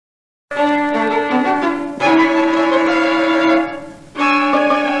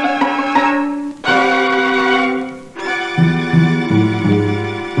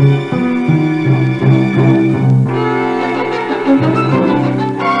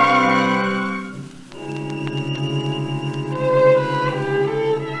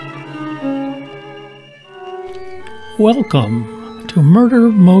Welcome to Murder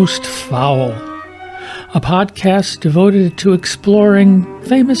Most Foul, a podcast devoted to exploring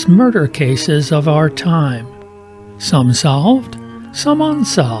famous murder cases of our time. Some solved, some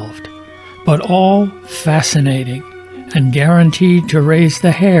unsolved, but all fascinating and guaranteed to raise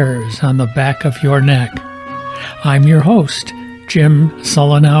the hairs on the back of your neck. I'm your host, Jim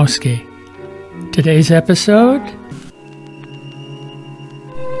Solanowski. Today's episode?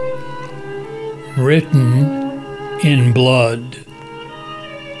 Written in Blood.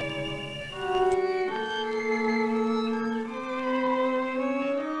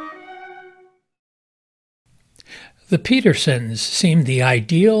 The Petersons seemed the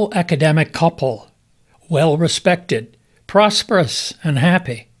ideal academic couple, well-respected, prosperous, and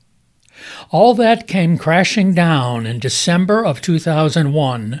happy. All that came crashing down in December of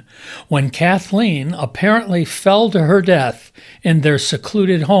 2001 when Kathleen apparently fell to her death in their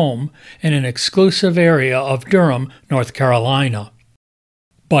secluded home in an exclusive area of Durham, North Carolina.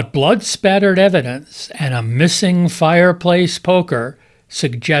 But blood-spattered evidence and a missing fireplace poker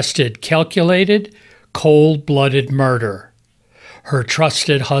suggested calculated, cold-blooded murder. Her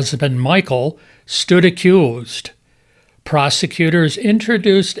trusted husband, Michael, stood accused. Prosecutors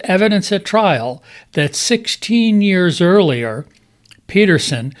introduced evidence at trial that 16 years earlier,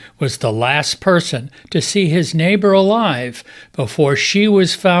 Peterson was the last person to see his neighbor alive before she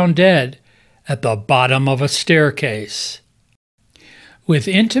was found dead at the bottom of a staircase. With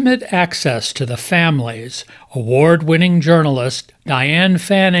intimate access to the families, award-winning journalist Diane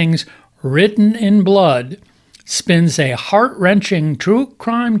Fanning's Written in Blood spins a heart-wrenching true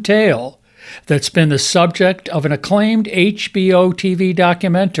crime tale that's been the subject of an acclaimed HBO TV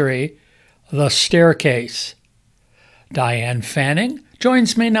documentary, The Staircase. Diane Fanning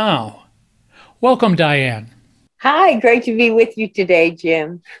joins me now. Welcome, Diane. Hi, great to be with you today,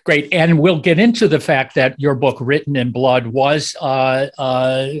 Jim. Great, and we'll get into the fact that your book, Written in Blood, was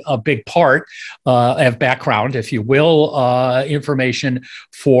a big part of background, if you will, information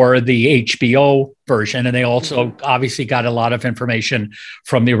for the HBO version. And they also obviously got a lot of information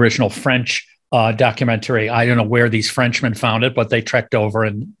from the original French documentary. I don't know where these Frenchmen found it, but they trekked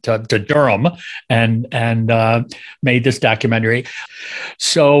over to Durham and made this documentary.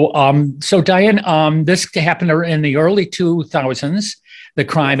 So Diane, this happened in the early 2000s, the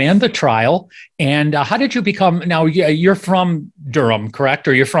crime and the trial. And how did you become? Now you're from Durham, correct?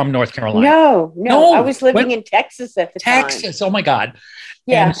 Or you're from North Carolina? No. I was living in Texas at the time. Texas. Oh my God.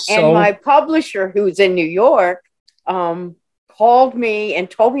 Yeah. And my publisher, who's in New York, called me and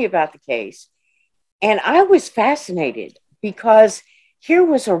told me about the case. And I was fascinated because here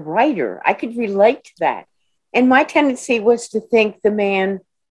was a writer. I could relate to that. And my tendency was to think the man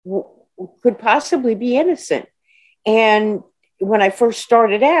could possibly be innocent. And when I first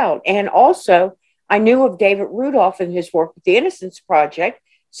started out, and also I knew of David Rudolph and his work with the Innocence Project.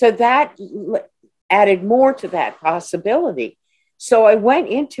 So that added more to that possibility. So I went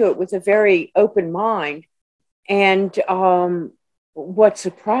into it with a very open mind. And what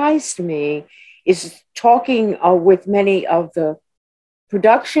surprised me is talking with many of the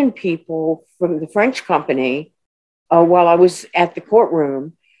production people from the French company while I was at the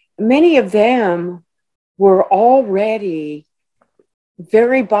courtroom. Many of them were already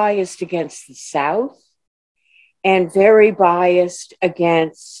very biased against the South and very biased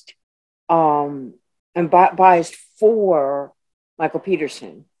against biased for Michael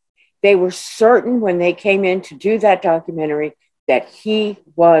Peterson. They were certain when they came in to do that documentary that he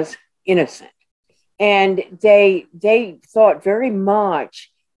was innocent. And they thought very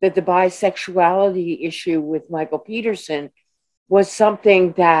much that the bisexuality issue with Michael Peterson was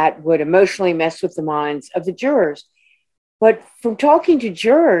something that would emotionally mess with the minds of the jurors. But from talking to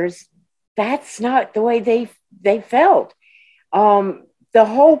jurors, that's not the way they felt. The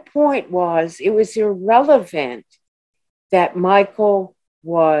whole point was it was irrelevant that Michael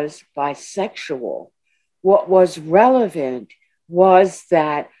was bisexual. What was relevant was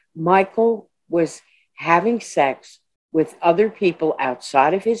that Michael was having sex with other people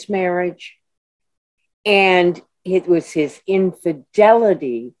outside of his marriage. And it was his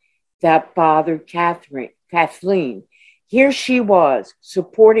infidelity that bothered Kathleen. Here she was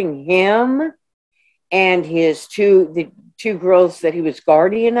supporting him and the two girls that he was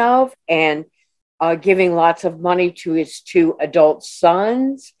guardian of, and giving lots of money to his two adult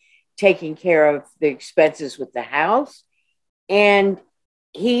sons, taking care of the expenses with the house. And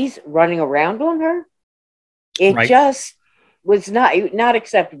he's running around on her. It just was not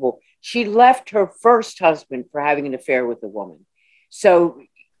acceptable. She left her first husband for having an affair with a woman. So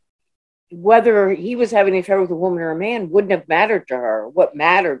whether he was having an affair with a woman or a man wouldn't have mattered to her. What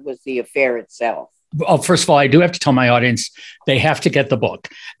mattered was the affair itself. Well, first of all, I do have to tell my audience they have to get the book.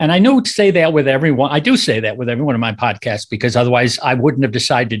 And I know to say that with everyone. I do say that with every one of my podcasts because otherwise I wouldn't have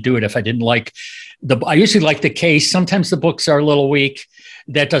decided to do it if I didn't like I usually like the case. Sometimes the books are a little weak.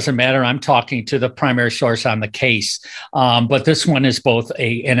 That doesn't matter. I'm talking to the primary source on the case. But this one is both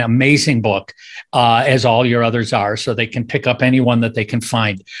an amazing book, as all your others are. So they can pick up any one that they can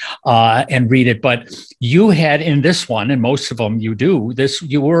find and read it. But you had in this one, and most of them you do,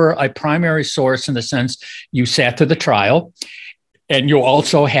 you were a primary source in the sense you sat through the trial. And you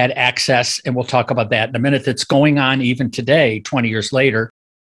also had access, and we'll talk about that in a minute, that's going on even today, 20 years later.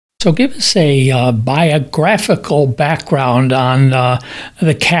 So give us a biographical background on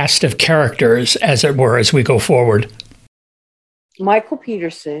the cast of characters, as it were, as we go forward. Michael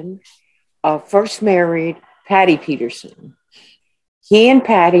Peterson first married Patty Peterson. He and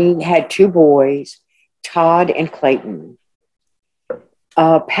Patty had two boys, Todd and Clayton.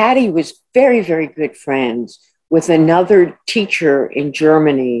 Patty was very, very good friends with another teacher in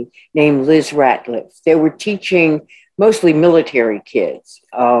Germany named Liz Ratliff. They were teaching mostly military kids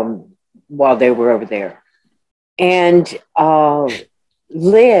while they were over there. And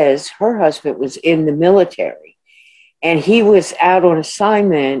Liz, her husband, was in the military, and he was out on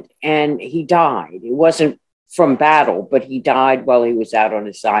assignment and he died. It wasn't from battle, but he died while he was out on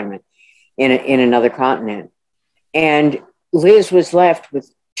assignment in another continent. And Liz was left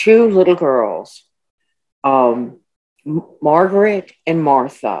with two little girls, Margaret and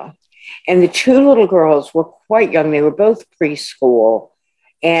Martha. And the two little girls were quite young. They were both preschool.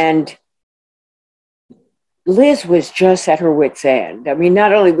 And Liz was just at her wit's end. I mean,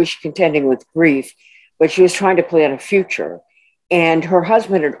 not only was she contending with grief, but she was trying to plan a future. And her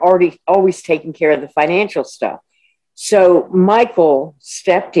husband had always taken care of the financial stuff. So Michael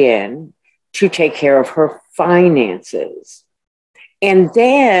stepped in to take care of her finances. And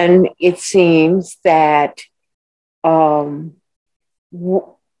then it seems that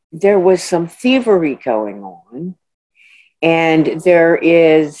there was some thievery going on, and there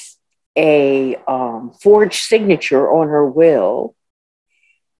is a forged signature on her will,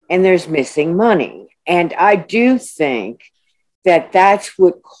 and there's missing money. And I do think that that's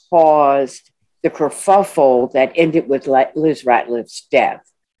what caused the kerfuffle that ended with Liz Ratliff's death.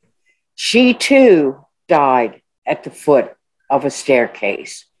 She too died at the foot of a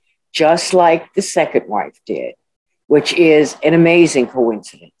staircase, just like the second wife did, which is an amazing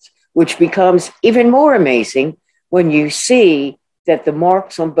coincidence, which becomes even more amazing when you see that the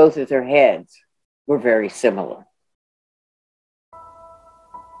marks on both of their heads were very similar.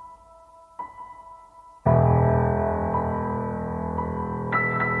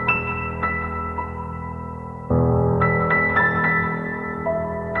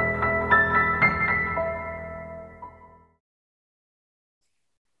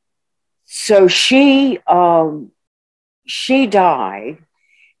 So she died,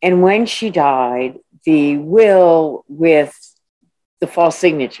 and when she died, the will with the false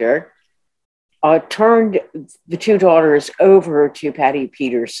signature turned the two daughters over to Patty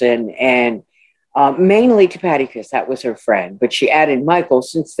Peterson, and mainly to Patty because that was her friend, but she added Michael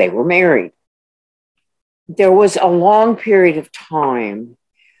since they were married. There was a long period of time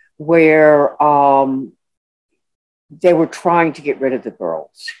where they were trying to get rid of the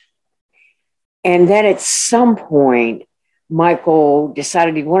girls. And then at some point, Michael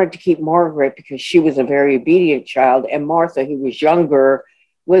decided he wanted to keep Margaret because she was a very obedient child, and Martha, who was younger,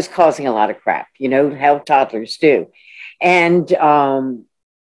 was causing a lot of crap, you know, how toddlers do. And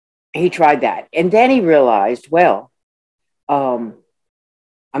he tried that. And then he realized, well, I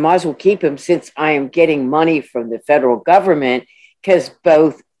might as well keep him since I am getting money from the federal government, because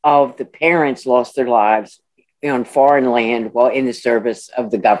both of the parents lost their lives on foreign land while in the service of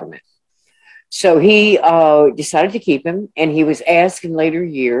the government. So he decided to keep him, and he was asked in later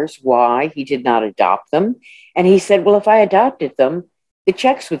years why he did not adopt them. And he said, well, if I adopted them, the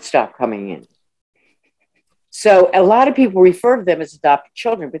checks would stop coming in. So a lot of people refer to them as adopted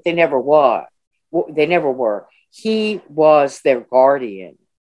children, but they never were. They never were. He was their guardian,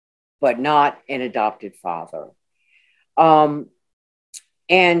 but not an adopted father.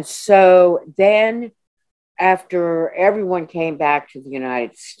 And so then after everyone came back to the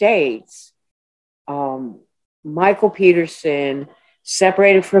United States, Michael Peterson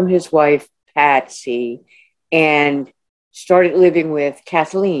separated from his wife, Patsy, and started living with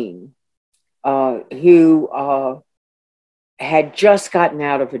Kathleen, who had just gotten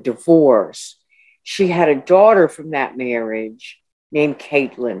out of a divorce. She had a daughter from that marriage named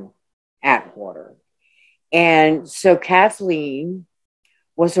Caitlin Atwater. And so Kathleen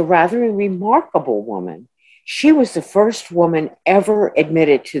was a rather remarkable woman. She was the first woman ever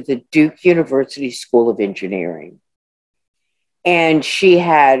admitted to the Duke University School of Engineering. And she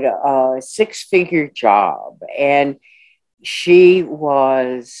had a six-figure job. And she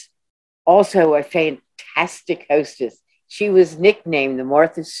was also a fantastic hostess. She was nicknamed the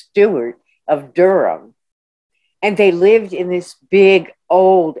Martha Stewart of Durham. And they lived in this big,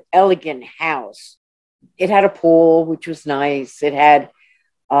 old, elegant house. It had a pool, which was nice. It had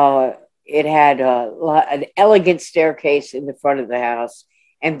an elegant staircase in the front of the house,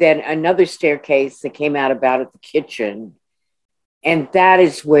 and then another staircase that came out about at the kitchen. And that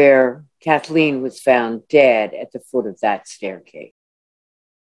is where Kathleen was found dead, at the foot of that staircase.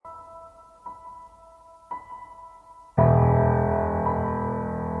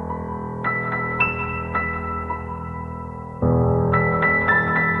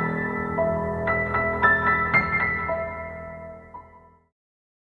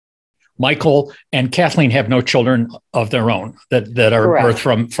 Michael and Kathleen have no children of their own that are Correct.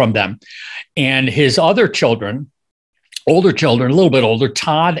 birthed from them. And his other children, older children, a little bit older,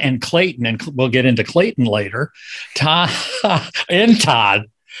 Todd and Clayton, and we'll get into Clayton later. Todd.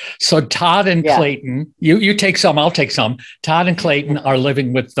 So Todd and Clayton, you take some, I'll take some. Todd and Clayton are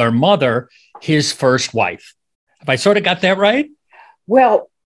living with their mother, his first wife. Have I sort of got that right? Well,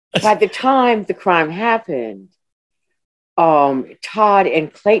 by the time the crime happened, Todd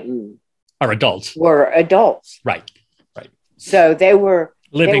and Clayton were adults. Right. So they were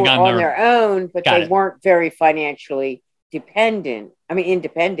living on their own, but they weren't very financially independent.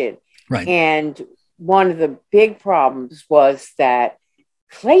 Right. And one of the big problems was that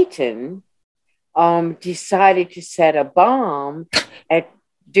Clayton decided to set a bomb at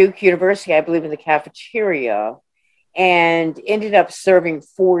Duke University, I believe in the cafeteria, and ended up serving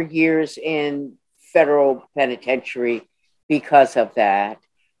 4 years in federal penitentiary because of that.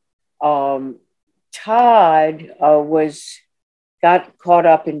 Todd got caught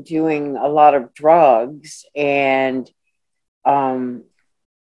up in doing a lot of drugs, and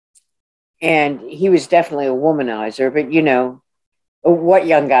he was definitely a womanizer, but you know, what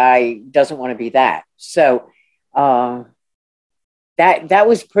young guy doesn't want to be that? So that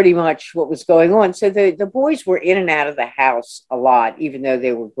was pretty much what was going on. So the boys were in and out of the house a lot, even though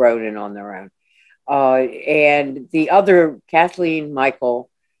they were grown and on their own. And the other, Kathleen, Michael,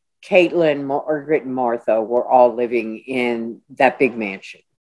 Caitlin, Margaret, and Martha, were all living in that big mansion.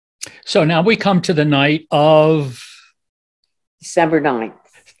 So now we come to the night of December 9th.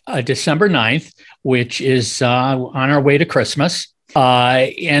 December 9th, which is on our way to Christmas.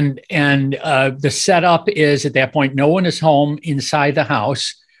 And the setup is, at that point, no one is home inside the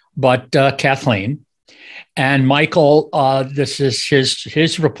house but Kathleen. And Michael, this is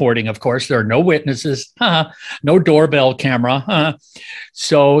his reporting, of course. There are no witnesses, no doorbell camera.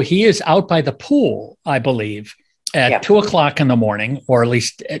 So he is out by the pool, I believe, at 2 o'clock in the morning, or at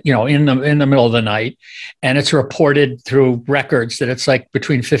least, you know, in the middle of the night. And it's reported through records that it's like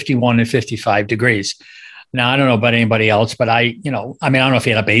between 51 and 55 degrees. Now, I don't know about anybody else, but I don't know if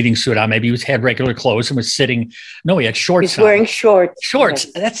he had a bathing suit on. Maybe he had regular clothes and was sitting. No, he had shorts on. He's wearing shorts. Shorts.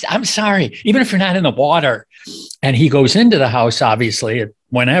 Yes. I'm sorry. Even if you're not in the water. And he goes into the house, obviously, at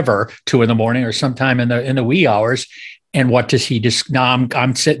whenever, 2 a.m. or sometime in the wee hours. And what does he just,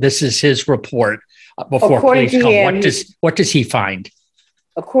 this is his report before police come. What does he find?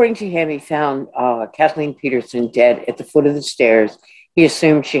 According to him, he found Kathleen Peterson dead at the foot of the stairs. He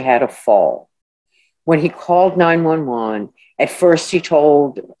assumed she had a fall. When he called 911, at first he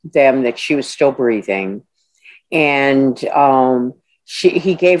told them that she was still breathing. And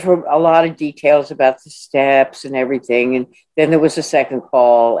he gave her a lot of details about the steps and everything. And then there was a second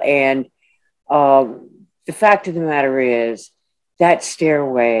call. And the fact of the matter is that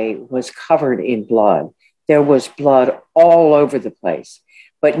stairway was covered in blood. There was blood all over the place.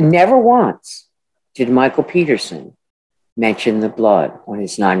 But never once did Michael Peterson mention the blood on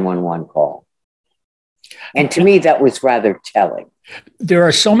his 911 call. And to me, that was rather telling. There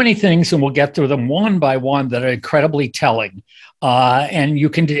are so many things, and we'll get through them one by one, that are incredibly telling. And you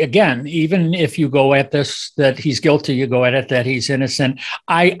can, again, even if you go at this, that he's guilty, you go at it that he's innocent.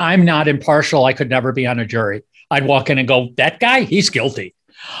 I'm not impartial. I could never be on a jury. I'd walk in and go, that guy, he's guilty.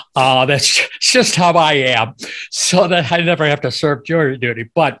 That's just how I am. So that I never have to serve jury duty.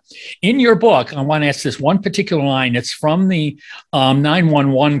 But in your book, I want to ask this one particular line. It's from the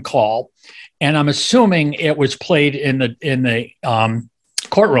 911 call. And I'm assuming it was played in the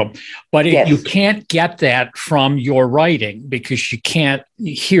courtroom, but Yes. You can't get that from your writing because you can't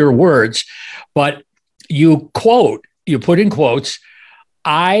hear words. But you put in quotes,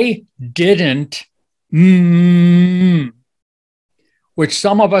 "I didn't," which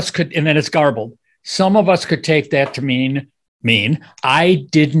some of us could, and then it's garbled. Some of us could take that to mean I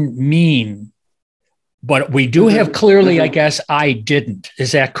didn't mean, but we do have clearly, I guess, I didn't.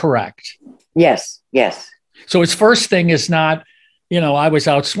 Is that correct? Yes, yes. So his first thing is not, I was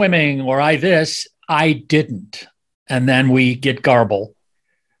out swimming or I didn't. And then we get garble.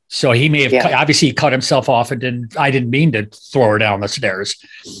 So he may have obviously he cut himself off and I didn't mean to throw her down the stairs.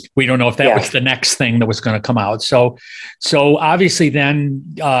 We don't know if that was the next thing that was going to come out. So obviously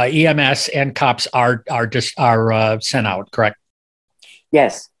then EMS and cops are sent out, correct?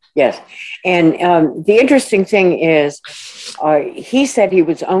 Yes, yes. And the interesting thing is he said he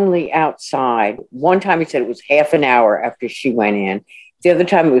was only outside. One time he said it was half an hour after she went in. The other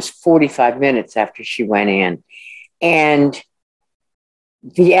time it was 45 minutes after she went in. And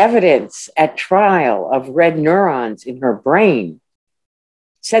the evidence at trial of red neurons in her brain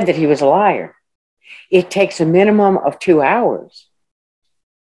said that he was a liar. It takes a minimum of 2 hours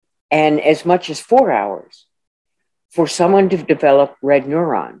and as much as 4 hours for someone to develop red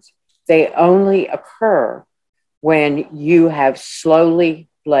neurons. They only occur when you have slowly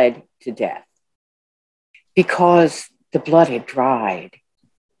bled to death because the blood had dried.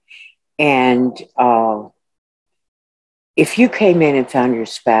 And if you came in and found your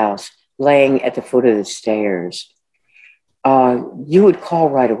spouse laying at the foot of the stairs, you would call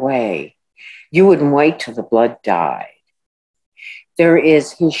right away. You wouldn't wait till the blood died. There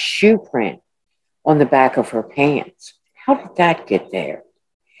is his shoe print on the back of her pants. How did that get there?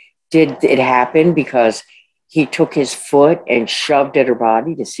 Did it happen because he took his foot and shoved at her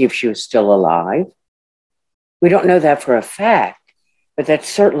body to see if she was still alive? We don't know that for a fact, but that's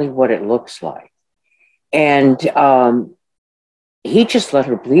certainly what it looks like. And he just let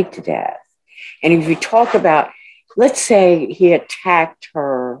her bleed to death. And if you talk about, let's say he attacked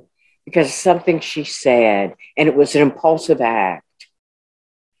her because of something she said, and it was an impulsive act.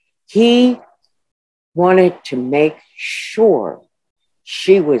 He wanted to make sure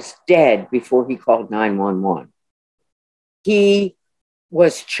she was dead before he called 911. He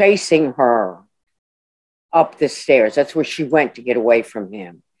was chasing her up the stairs. That's where she went to get away from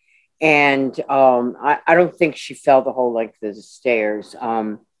him. And I don't think she fell the whole length of the stairs.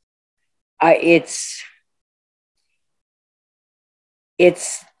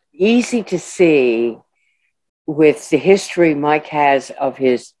 It's easy to see with the history Mike has of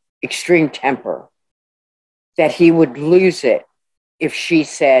his extreme temper that he would lose it if she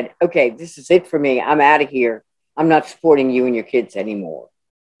said, okay, this is it for me. I'm out of here. I'm not supporting you and your kids anymore.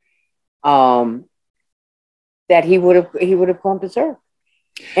 That he would have gone berserk.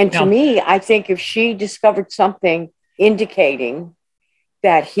 And to me, I think if she discovered something indicating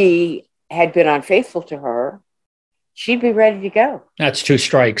that he had been unfaithful to her, she'd be ready to go. That's 2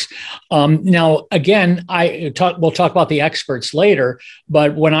 strikes. Now, again, we'll talk about the experts later.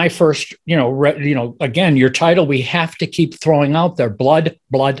 But when I first, again, your title, we have to keep throwing out there: blood,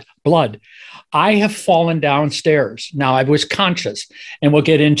 blood, blood. I have fallen downstairs. Now, I was conscious, and we'll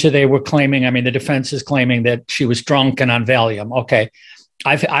get into. They were claiming. The defense is claiming that she was drunk and on Valium. Okay,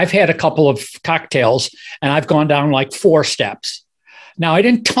 I've had a couple of cocktails, and I've gone down like 4 steps. Now, I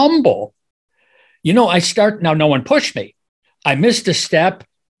didn't tumble. Now no one pushed me. I missed a step.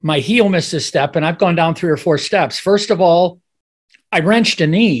 My heel missed a step, and I've gone down 3 or 4 steps. First of all, I wrenched a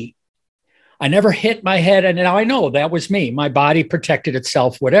knee. I never hit my head. And now I know that was me. My body protected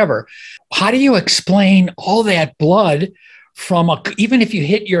itself, whatever. How do you explain all that blood from even if you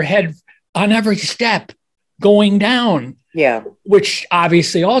hit your head on every step going down? Yeah. Which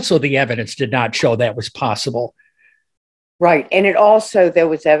obviously also the evidence did not show that was possible. Right. And it also, there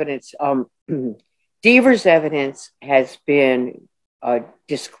was evidence, Deaver's evidence has been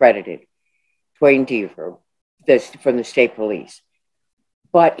discredited, Dwayne Deaver, from the state police.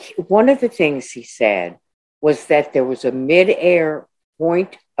 But one of the things he said was that there was a mid-air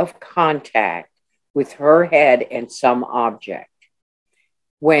point of contact with her head and some object.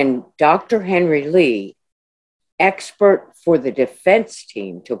 When Dr. Henry Lee, expert for the defense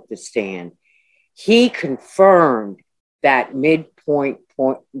team, took the stand, he confirmed that mid-air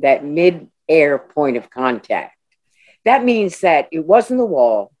point of contact. That means that it wasn't the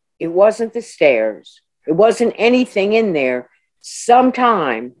wall, it wasn't the stairs, it wasn't anything in there.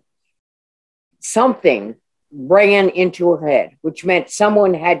 Something ran into her head, which meant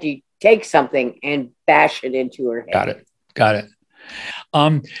someone had to take something and bash it into her head. Got it.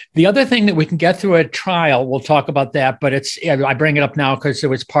 The other thing that we can get through a trial, we'll talk about that, but I bring it up now because it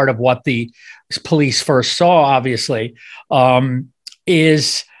was part of what the police first saw, obviously,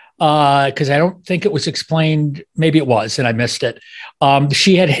 is because I don't think it was explained. Maybe it was, and I missed it.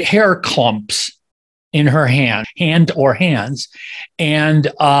 She had hair clumps in her hand or hands. And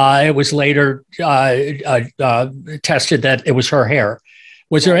it was later tested that it was her hair.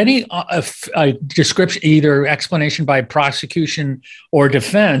 Was there any description, either explanation by prosecution or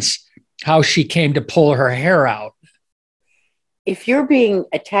defense, how she came to pull her hair out? If you're being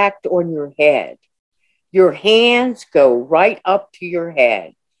attacked on your head, your hands go right up to your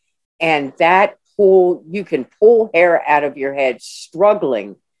head, and you can pull hair out of your head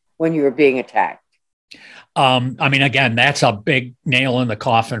struggling when you're being attacked. I mean, again, that's a big nail in the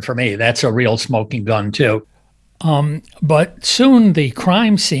coffin for me. That's a real smoking gun, too. But soon the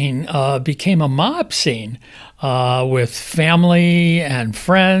crime scene became a mob scene with family and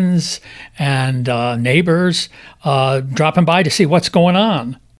friends and neighbors dropping by to see what's going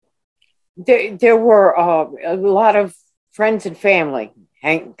on. There were a lot of friends and family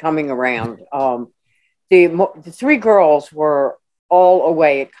coming around. The three girls were all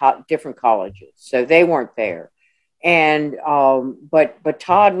away at different colleges, so they weren't there. And but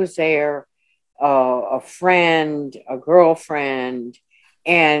Todd was there, a friend, a girlfriend,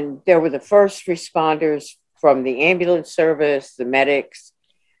 and there were the first responders from the ambulance service, the medics.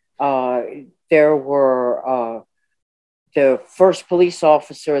 There were the first police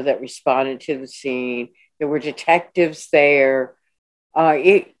officer that responded to the scene. There were detectives there.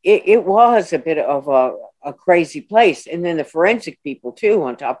 It was a bit of a crazy place. And then the forensic people too,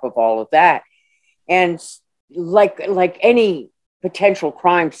 on top of all of that. And like any potential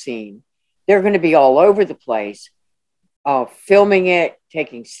crime scene, they're going to be all over the place, filming it,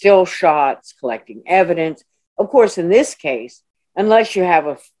 taking still shots, collecting evidence. Of course, in this case, unless you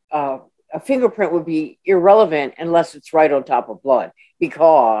have a fingerprint would be irrelevant unless it's right on top of blood,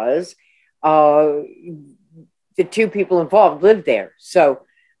 because the two people involved lived there. So,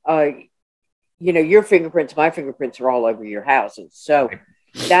 your fingerprints, my fingerprints are all over your houses. So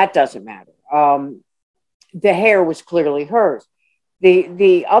that doesn't matter. The hair was clearly hers.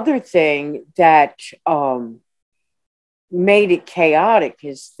 The other thing that made it chaotic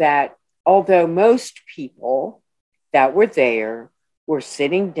is that although most people that were there were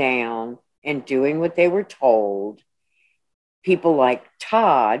sitting down and doing what they were told, people like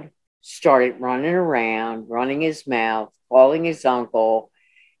Todd started running around, running his mouth, calling his uncle,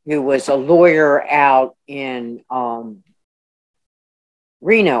 who was a lawyer out in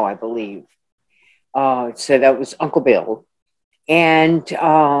Reno, I believe. So that was Uncle Bill. And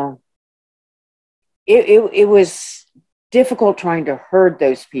it was difficult trying to herd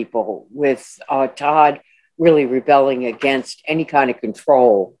those people with Todd really rebelling against any kind of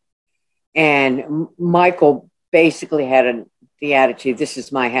control. And Michael basically had the attitude, this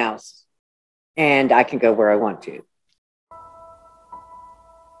is my house, and I can go where I want to.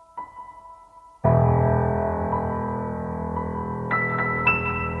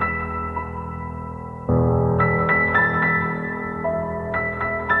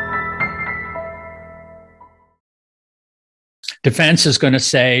 Defense is going to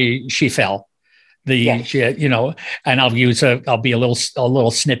say she fell. Yes. She, and I'll be a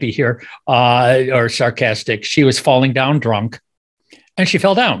little snippy here, or sarcastic. She was falling down drunk, and she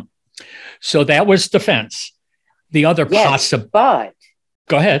fell down. So that was defense. The other but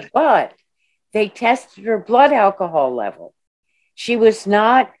go ahead. But they tested her blood alcohol level. She was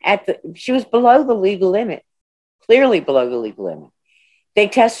not she was below the legal limit, clearly below the legal limit. They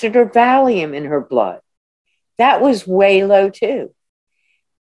tested her Valium in her blood. That was way low too.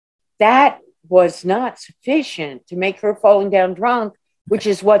 That was not sufficient to make her falling down drunk, which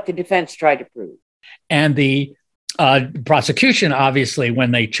is what the defense tried to prove. And the prosecution, obviously,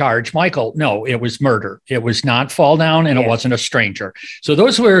 when they charged Michael, no, it was murder. It was not fall down, and It wasn't a stranger. So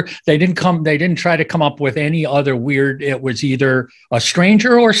they didn't try to come up with any other weird. It was either a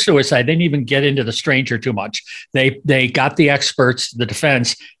stranger or suicide. They didn't even get into the stranger too much. They got the experts, the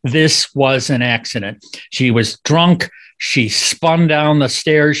defense. This was an accident. She was drunk. She spun down the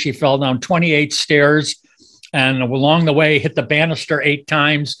stairs. She fell down 28 stairs. And along the way, hit the banister 8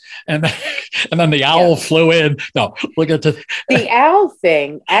 times, and then the owl flew in. No, look at the owl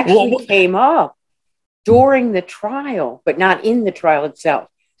thing actually came up during the trial, but not in the trial itself.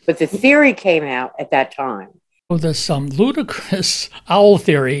 But the theory came out at that time. This ludicrous owl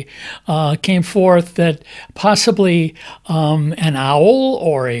theory came forth that possibly an owl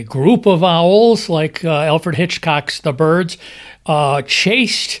or a group of owls, like Alfred Hitchcock's The Birds,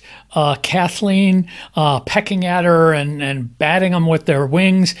 chased Kathleen, pecking at her and batting them with their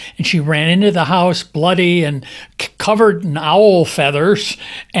wings, and she ran into the house bloody and covered in owl feathers,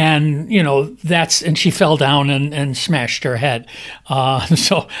 and and she fell down and smashed her head.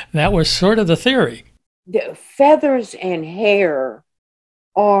 So that was sort of the theory. The feathers and hair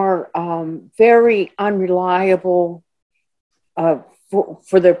are very unreliable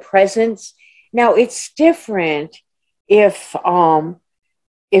for their presence. Now it's different if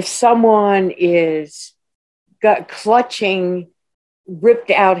someone is got clutching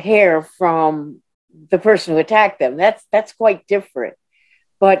ripped out hair from the person who attacked them. That's quite different.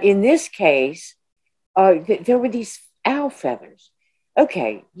 But in this case, there were these owl feathers.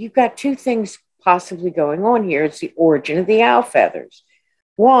 Okay, you've got two things possibly going on here. It's the origin of the owl feathers.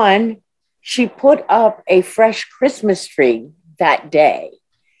 One, she put up a fresh Christmas tree that day.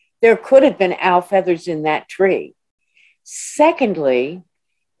 There could have been owl feathers in that tree. Secondly,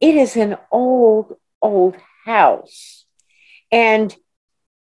 it is an old, old house. And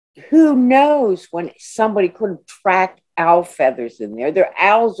who knows when somebody could have tracked owl feathers in there. There are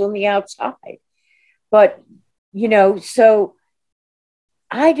owls on the outside. But, so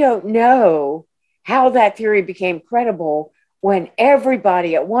I don't know how that theory became credible when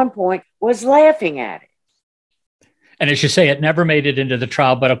everybody at one point was laughing at it. And as you say, it never made it into the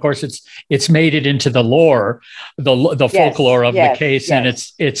trial, but of course it's made it into the lore, the folklore of the case, and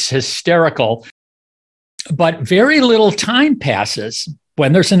it's hysterical. But very little time passes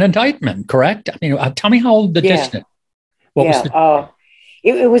when there's an indictment, correct? I mean, tell me how the distance.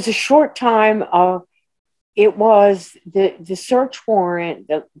 It was a short time. It was the search warrant.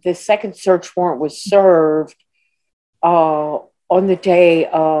 The second search warrant was served on the day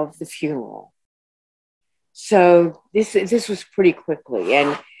of the funeral. So this was pretty quickly.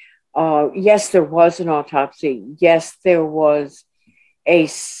 And yes, there was an autopsy. Yes, there was a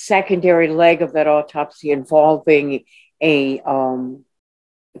secondary leg of that autopsy involving a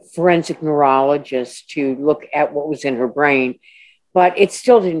forensic neurologist to look at what was in her brain. But it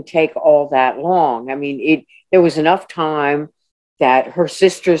still didn't take all that long. I mean, there was enough time that her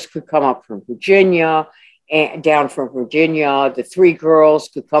sisters could come up from Virginia and down from Virginia. The three girls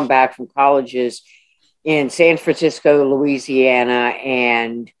could come back from colleges in San Francisco, Louisiana,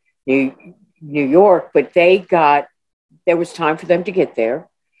 and New York, but there was time for them to get there.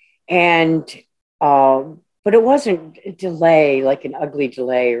 And, but it wasn't a delay, like an ugly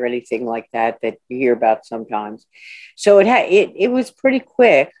delay or anything like that you hear about sometimes. So it was pretty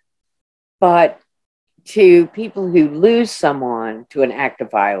quick, but to people who lose someone to an act of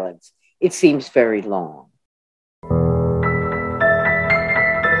violence, it seems very long.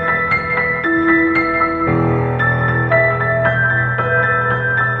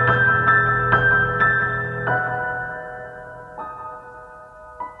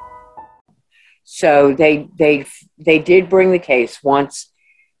 So they did bring the case once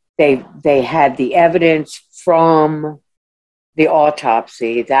they had the evidence from the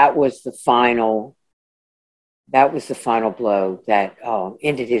autopsy. That was the final blow that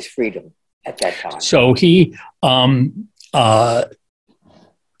ended his freedom at that time. So he was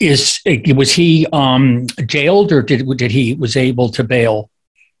he jailed, or did he was able to bail?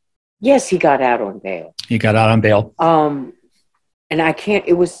 Yes, he got out on bail. He got out on bail. And I think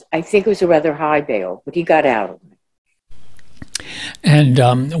it was a rather high bail, but he got out. And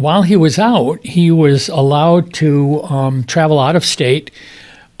while he was out, he was allowed to travel out of state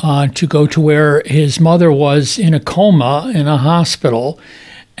to go to where his mother was in a coma in a hospital.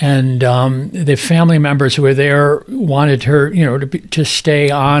 And the family members who were there wanted her, to stay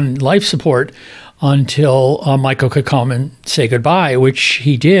on life support until Michael could come and say goodbye, which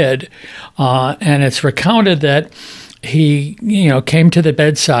he did. And it's recounted that he, came to the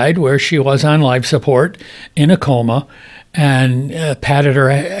bedside where she was on life support in a coma and patted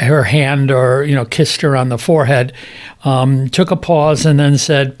her hand or, kissed her on the forehead, took a pause and then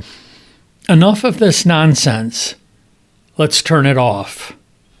said, "Enough of this nonsense. Let's turn it off."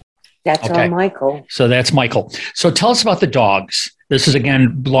 That's okay. On Michael. So that's Michael. So tell us about the dogs. This is,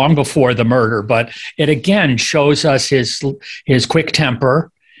 again, long before the murder, but it again shows us his quick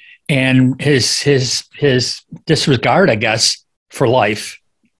temper and his disregard, I guess, for life.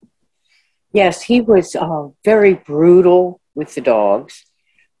 Yes, he was very brutal with the dogs.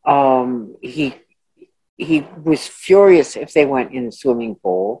 He was furious if they went in the swimming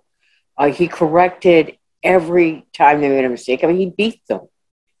pool. He corrected every time they made a mistake. I mean, he beat them.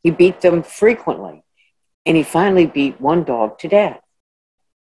 He beat them frequently. And he finally beat one dog to death.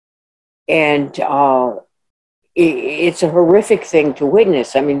 And it's a horrific thing to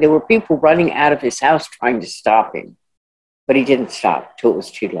witness. I mean, there were people running out of his house trying to stop him, but he didn't stop till it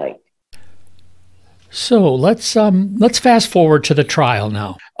was too late. So let's fast forward to the trial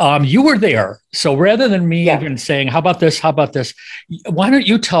now. You were there, so rather than me even saying, "How about this? How about this?" Why don't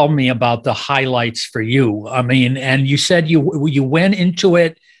you tell me about the highlights for you? I mean, and you said you went into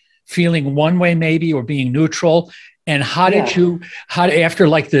it feeling one way maybe, or being neutral, And how did you, after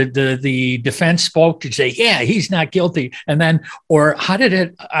like the defense spoke to say, yeah, he's not guilty. And then, or how did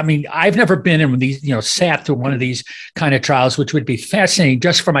it, I mean, I've never been in these, sat through one of these kind of trials, which would be fascinating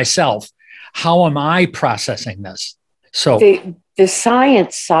just for myself. How am I processing this? So the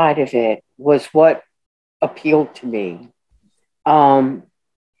science side of it was what appealed to me. And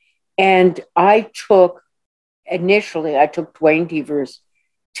initially I took Duane Deaver's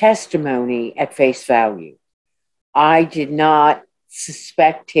testimony at face value. I did not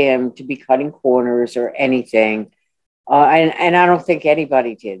suspect him to be cutting corners or anything. And I don't think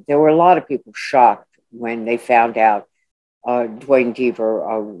anybody did. There were a lot of people shocked when they found out Duane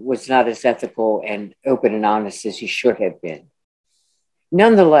Deaver was not as ethical and open and honest as he should have been.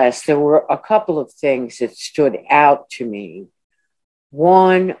 Nonetheless, there were a couple of things that stood out to me.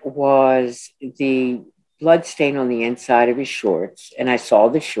 One was the blood stain on the inside of his shorts, and I saw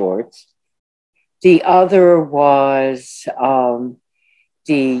the shorts. The other was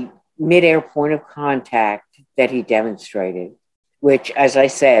the midair point of contact that he demonstrated, which, as I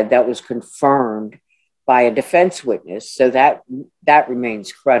said, that was confirmed by a defense witness. So that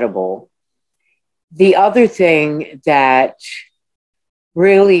remains credible. The other thing that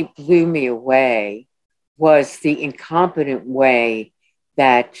really blew me away was the incompetent way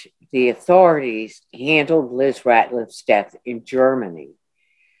that the authorities handled Liz Ratliff's death in Germany.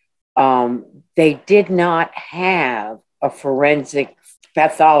 They did not have a forensic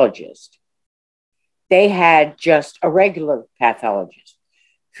pathologist. They had just a regular pathologist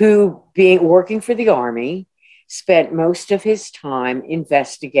who, working for the Army, spent most of his time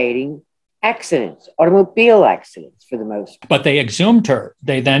investigating accidents, automobile accidents for the most part. But they exhumed her.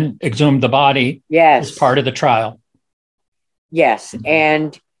 They then exhumed the body as part of the trial. Yes.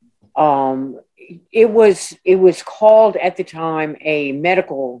 And it was called at the time a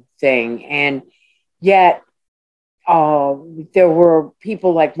medical thing. And yet there were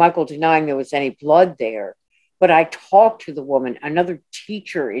people like Michael denying there was any blood there. But I talked to the woman, another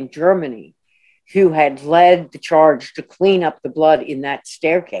teacher in Germany, who had led the charge to clean up the blood in that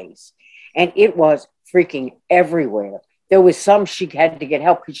staircase. And it was freaking everywhere. There was some she had to get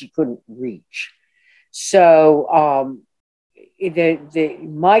help because she couldn't reach. So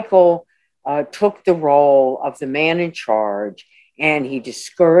Michael took the role of the man in charge, and he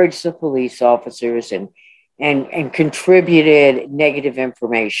discouraged the police officers and contributed negative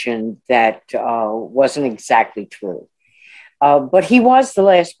information that wasn't exactly true. But he was the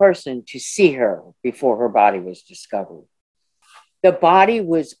last person to see her before her body was discovered. The body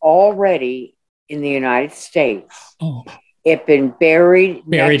was already in the United States. Oh. It had been buried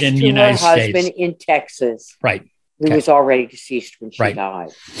next in to the United her husband States. In Texas. Right. Who was already deceased when she right.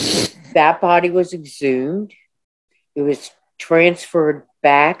 died. That body was exhumed. It was transferred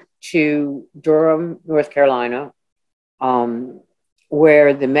back to Durham, North Carolina,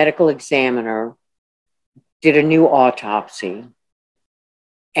 where the medical examiner did a new autopsy.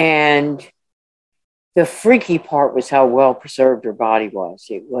 And the freaky part was how well preserved her body was.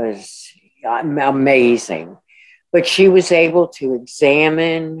 It was amazing. But she was able to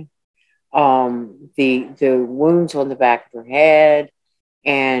examine the wounds on the back of her head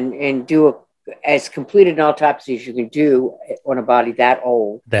and do as complete an autopsy as you can do on a body that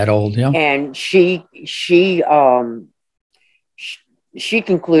old. That old, yeah. And she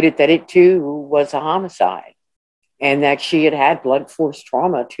concluded that it too was a homicide and that she had had blunt force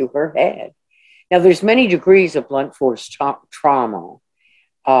trauma to her head. Now, there's many degrees of blunt force trauma.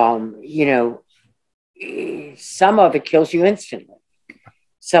 Some of it kills you instantly.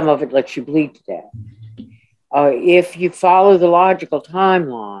 Some of it lets you bleed to death. If you follow the logical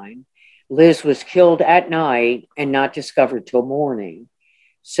timeline, Liz was killed at night and not discovered till morning.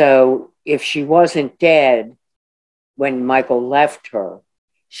 So if she wasn't dead when Michael left her,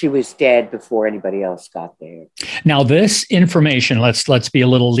 she was dead before anybody else got there. Now, this information, let's be a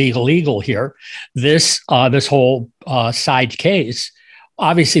little legal here. This whole side case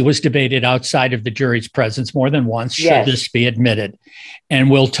obviously was debated outside of the jury's presence more than once. Should this be admitted?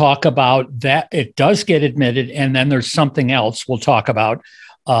 And we'll talk about that. It does get admitted. And then there's something else we'll talk about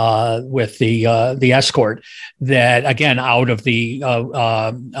with the escort that, again, out of the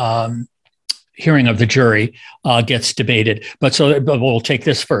hearing of the jury gets debated. But we'll take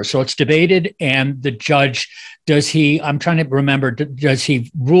this first. So it's debated, and the judge, I'm trying to remember, does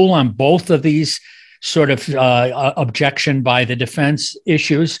he rule on both of these sort of objection by the defense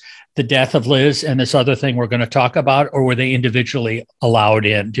issues, the death of Liz and this other thing we're going to talk about, or were they individually allowed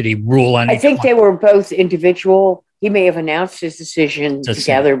in? Did he rule on? I think they were both individual. He may have announced his decision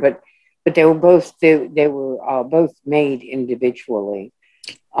together, but they were both both made individually.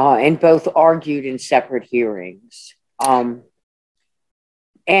 and both argued in separate hearings.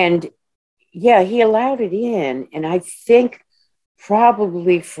 And yeah, he allowed it in. And I think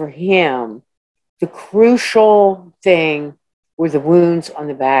probably for him, the crucial thing were the wounds on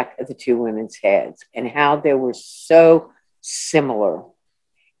the back of the two women's heads and how they were so similar.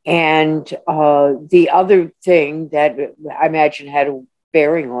 And the other thing that I imagine had a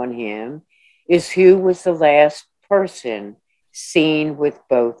bearing on him is who was the last person seen with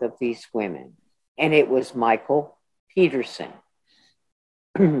both of these women. And it was Michael Peterson.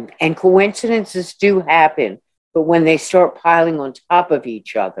 And coincidences do happen, but when they start piling on top of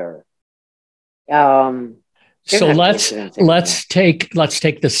each other, so let's take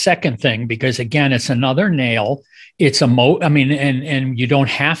the second thing, because again, it's another nail. It's I mean, and you don't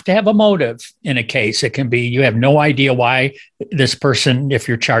have to have a motive in a case. It can be you have no idea why this person, if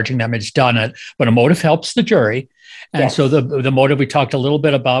you're charging them, has done it, but a motive helps the jury. And yes. So the motive we talked a little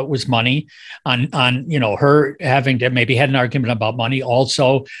bit about was money, on her having to maybe had an argument about money.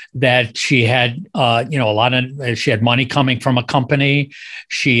 Also that she had she had money coming from a company,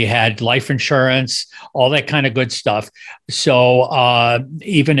 she had life insurance, all that kind of good stuff. So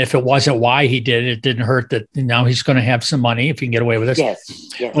even if it wasn't why he did it, didn't hurt that now he's going to have some money if he can get away with this.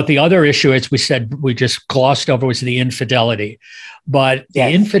 Yes. But the other issue, as we just glossed over, was the infidelity. But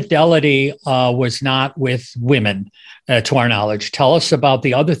the infidelity was not with women, to our knowledge. Tell us about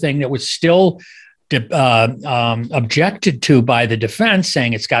the other thing that was still objected to by the defense,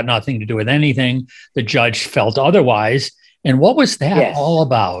 saying it's got nothing to do with anything. The judge felt otherwise. And what was that all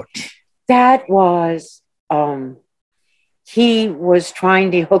about? That was, he was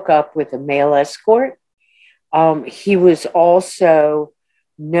trying to hook up with a male escort. He was also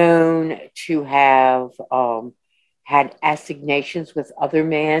known to have had assignations with other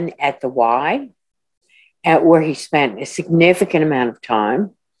men at the Y, where he spent a significant amount of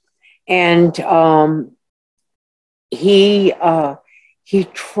time. And he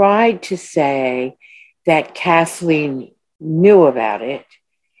tried to say that Kathleen knew about it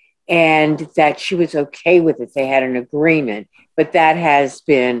and that she was okay with it. They had an agreement, but that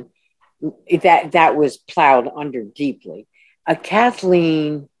was plowed under deeply.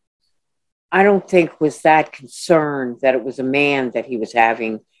 Kathleen, I don't think was that concerned that it was a man that he was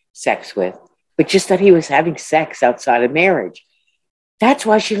having sex with, but just that he was having sex outside of marriage. That's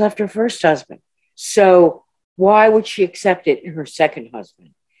why she left her first husband. So why would she accept it in her second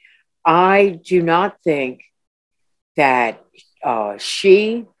husband? I do not think that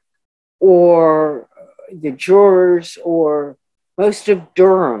she or the jurors or most of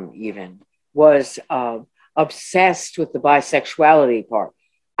Durham even was obsessed with the bisexuality part.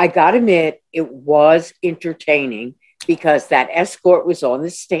 I got to admit, it was entertaining because that escort was on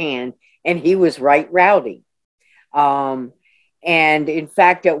the stand and he was right rowdy. And in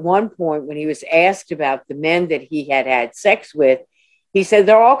fact, at one point when he was asked about the men that he had had sex with, he said,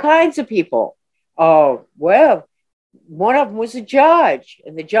 there are all kinds of people. Oh, well, one of them was a judge.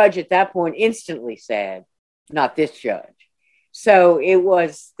 And the judge at that point instantly said, not this judge. So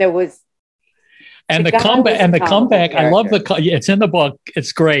there was, and the comeback. I love it's in the book.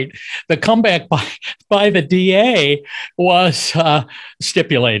 It's great. The comeback by the DA was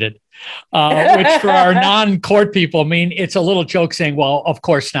stipulated, which for our non-court people, I mean, it's a little joke saying, well, of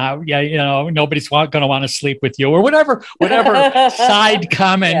course not. Yeah, nobody's going to want to sleep with you or whatever side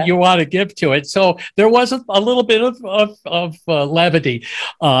comment you want to give to it. So there was a little bit of levity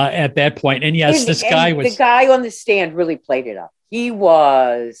at that point. And yes, the guy on the stand really played it up. He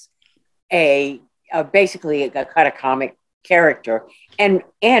was basically a kind of comic character. And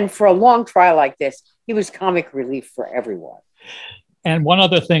for a long trial like this, he was comic relief for everyone. And one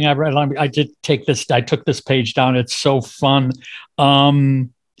other thing I read, I took this page down. It's so fun. After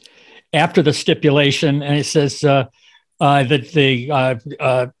the stipulation, and it says that whether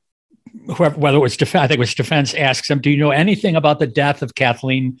it was defense, I think it was defense, asks him, do you know anything about the death of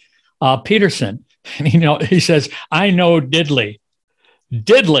Kathleen Peterson? And he says, I know diddly.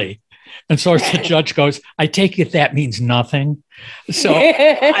 And so the judge goes, I take it that means nothing. So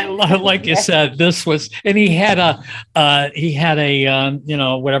like you said, this was, and he had a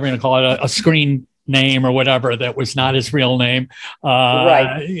whatever you call it, a screen name or whatever that was not his real name,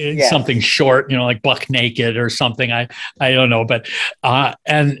 something short, like Buck Naked or something. I don't know, but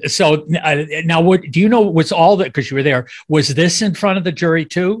and so now, what do you know? Was all that, because you were there? Was this in front of the jury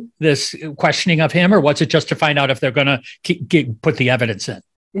too? This questioning of him, or was it just to find out if they're going to put the evidence in?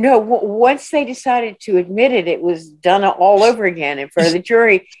 No, once they decided to admit it, it was done all over again in front of the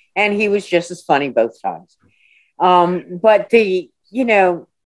jury, and he was just as funny both times. But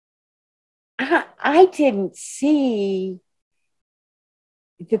I didn't see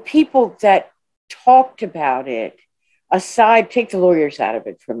the people that talked about it, aside, take the lawyers out of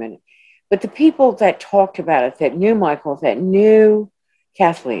it for a minute, but the people that talked about it, that knew Michael, that knew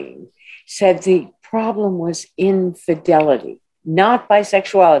Kathleen, said the problem was infidelity, not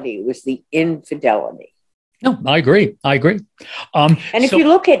bisexuality. It was the infidelity. No, I agree. And if you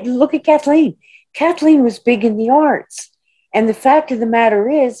look at Kathleen, Kathleen was big in the arts. And the fact of the matter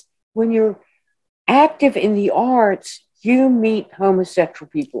is, when you're active in the arts, you meet homosexual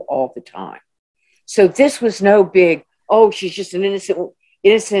people all the time. So this was no big, oh, she's just an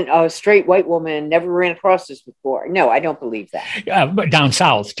innocent straight white woman, never ran across this before. No, I don't believe that. But down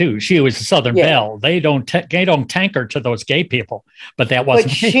south too, she was a Southern belle. They don't tanker to those gay people, but that wasn't.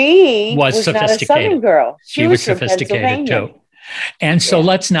 But she was sophisticated. Not a Southern girl. She was sophisticated too. And so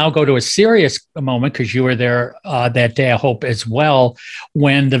let's now go to a serious moment, because you were there that day, I hope, as well,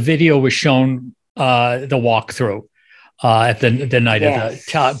 when the video was shown, the walkthrough at the night of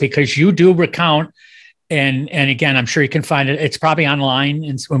the, because you do recount. And again, I'm sure you can find it. It's probably online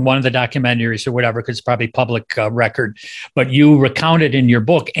in one of the documentaries or whatever, because it's probably public record. But you recount it in your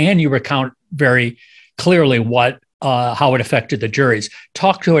book, and you recount very clearly how it affected the juries.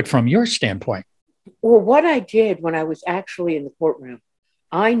 Talk to it from your standpoint. Well, what I did when I was actually in the courtroom,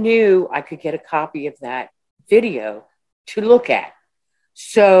 I knew I could get a copy of that video to look at.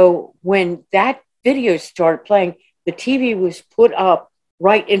 So when that video started playing, the TV was put up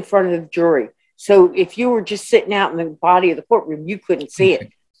right in front of the jury. So if you were just sitting out in the body of the courtroom, you couldn't see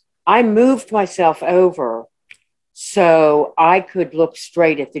it. I moved myself over so I could look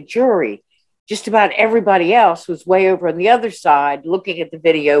straight at the jury. Just about everybody else was way over on the other side looking at the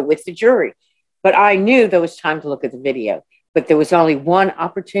video with the jury. But I knew there was time to look at the video. But there was only one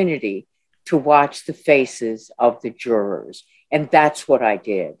opportunity to watch the faces of the jurors. And that's what I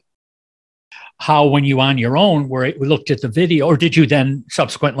did. How, when you on your own, we looked at the video, or did you then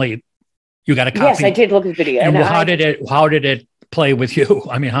subsequently... You got a copy? Yes, I did look at the video. And how did it play with you?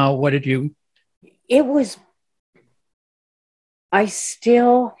 I mean, what did you? I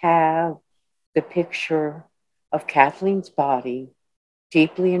still have the picture of Kathleen's body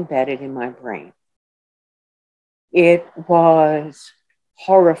deeply embedded in my brain. It was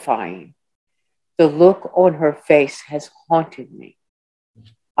horrifying. The look on her face has haunted me.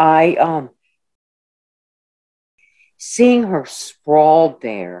 Seeing her sprawled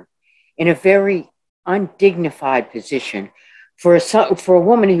there in a very undignified position for a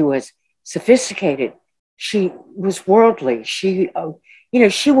woman who was sophisticated. She was worldly. She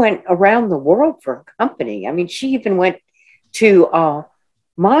went around the world for her company. I mean, she even went to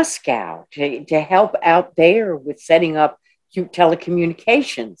Moscow to help out there with setting up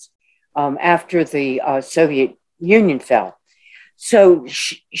telecommunications after the Soviet Union fell. So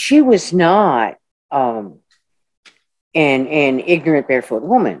she was not an ignorant, barefoot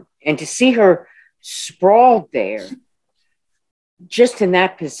woman. And to see her sprawled there, just in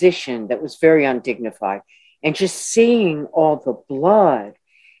that position that was very undignified, and just seeing all the blood.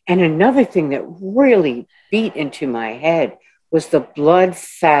 And another thing that really beat into my head was the blood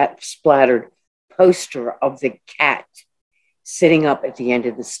fat splattered poster of the cat sitting up at the end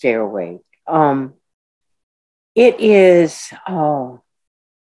of the stairway. They're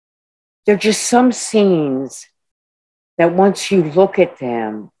just some scenes that once you look at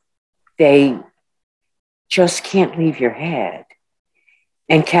them, they just can't leave your head.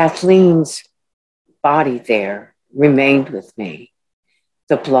 And Kathleen's body there remained with me.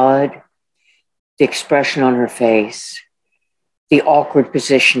 The blood, the expression on her face, the awkward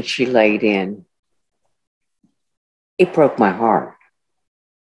position she laid in. It broke my heart.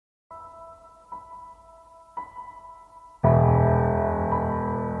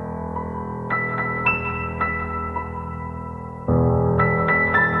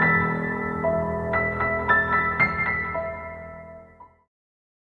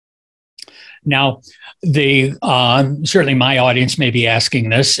 Now, certainly my audience may be asking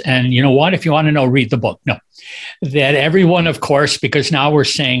this, and you know what? If you want to know, read the book. No, that everyone, of course, because now we're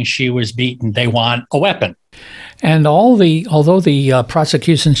saying she was beaten, they want a weapon. And although the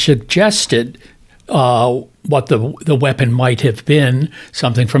prosecution suggested what the weapon might have been,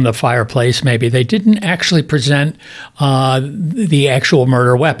 something from the fireplace, maybe, they didn't actually present the actual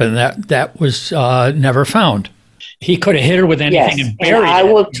murder weapon. That was never found. He could have hit her with anything and buried and I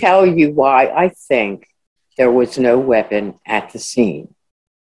will tell you why I think there was no weapon at the scene.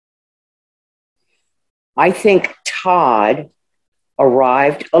 I think Todd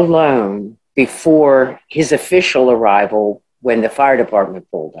arrived alone before his official arrival when the fire department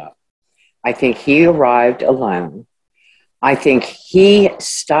pulled up. I think he arrived alone. I think he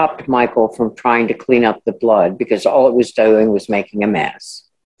stopped Michael from trying to clean up the blood because all it was doing was making a mess.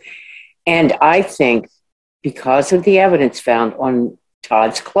 And I think because of the evidence found on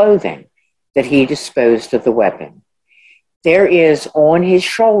Todd's clothing that he disposed of the weapon, there is on his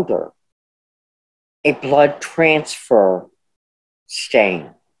shoulder a blood transfer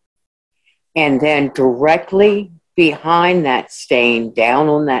stain. And then directly behind that stain, down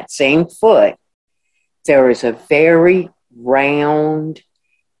on that same foot, there is a very round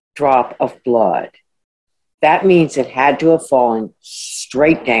drop of blood. That means it had to have fallen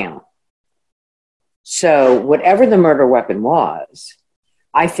straight down. So whatever the murder weapon was,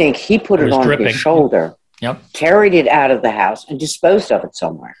 I think he put it on his shoulder, carried it out of the house, and disposed of it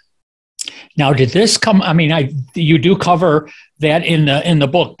somewhere. Now, did this come? I mean, you do cover that in the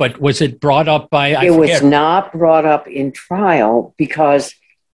book, but was it brought up by? It was not brought up in trial because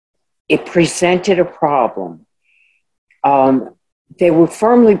it presented a problem. They were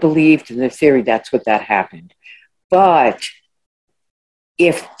firmly believed in the theory that's what that happened. But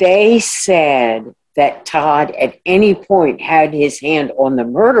if they said that Todd at any point had his hand on the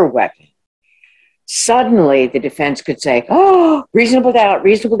murder weapon, suddenly the defense could say, oh, reasonable doubt,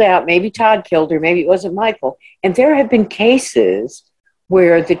 maybe Todd killed her, maybe it wasn't Michael. And there have been cases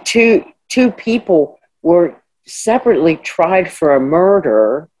where the two people were separately tried for a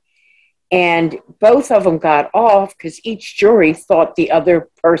murder, and both of them got off because each jury thought the other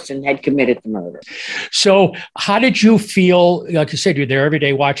person had committed the murder. So how did you feel? Like you said, you're there every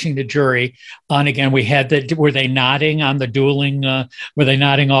day watching the jury. And again, we had were they nodding on the dueling? Were they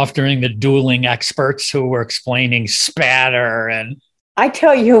nodding off during the dueling experts who were explaining spatter? And I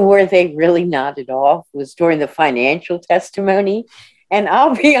tell you where they really nodded off was during the financial testimony. And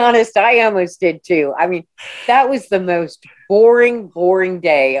I'll be honest, I almost did too. I mean, that was the most boring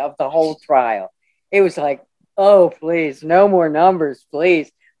day of the whole trial. It was like, oh, please, no more numbers,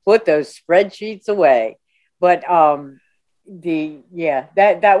 please. Put those spreadsheets away. But that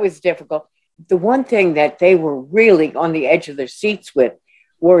was difficult. The one thing that they were really on the edge of their seats with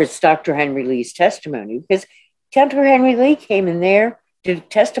was Dr. Henry Lee's testimony, because Dr. Henry Lee came in there to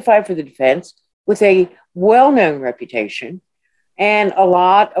testify for the defense with a well-known reputation and a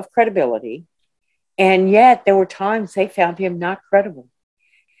lot of credibility. And yet there were times they found him not credible.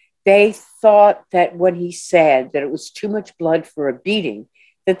 They thought that when he said that it was too much blood for a beating,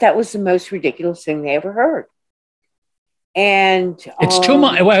 that was the most ridiculous thing they ever heard. And it's too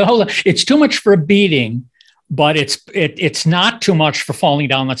much. Well, hold on. It's too much for a beating, but it's not too much for falling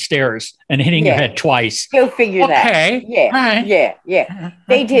down the stairs and hitting your head twice. Go figure that. Okay. Yeah.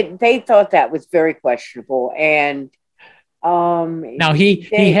 They did. They thought that was very questionable. And now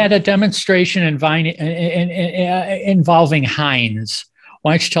he had a demonstration involving Heinz.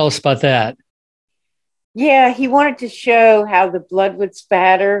 Why don't you tell us about that? Yeah, he wanted to show how the blood would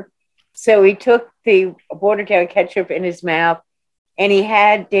spatter. So he took the Watertown ketchup in his mouth, and he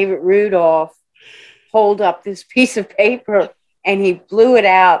had David Rudolph hold up this piece of paper, and he blew it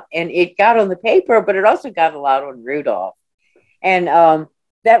out, and it got on the paper, but it also got a lot on Rudolph. And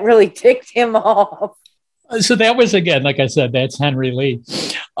that really ticked him off. So that was, again, like I said, that's Henry Lee.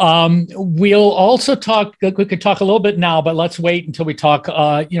 We'll also talk, we could talk a little bit now, but let's wait until we talk,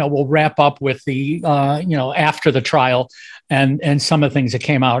 we'll wrap up with the, after the trial and some of the things that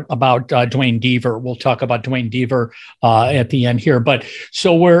came out about Duane Deaver. We'll talk about Duane Deaver at the end here. But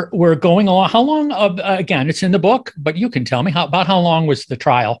so we're going along. How long, again, it's in the book, but you can tell me about how long was the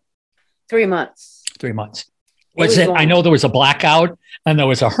trial? 3 months. 3 months. I know there was a blackout and there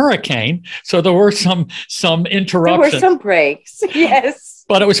was a hurricane, so there were some interruptions. There were some breaks, yes.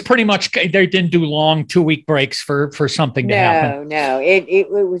 But it was pretty much, they didn't do long 2-week breaks for something to happen. No, it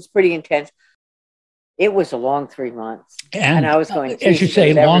was pretty intense. It was a long 3 months. And I was going, as you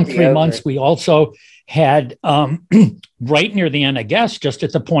say, long 3 months. We also had, right near the end, I guess, just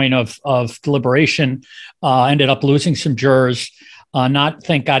at the point of deliberation, ended up losing some jurors.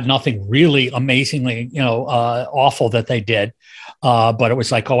 Thank God, nothing really amazingly, awful that they did. But it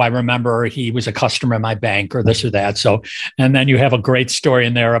was like, I remember he was a customer in my bank or this or that. So, and then you have a great story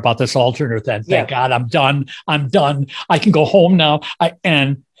in there about this alternate that, thank God, I'm done. I can go home now.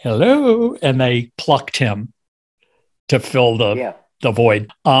 Hello. And they plucked him to fill the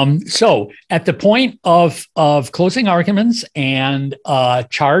void. So at the point of closing arguments and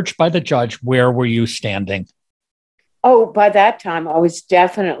charged by the judge, where were you standing? Oh, by that time, I was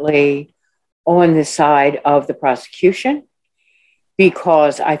definitely on the side of the prosecution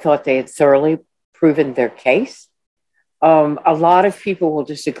because I thought they had thoroughly proven their case. A lot of people will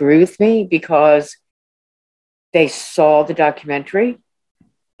disagree with me because they saw the documentary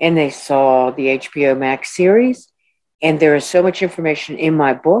and they saw the HBO Max series, and there is so much information in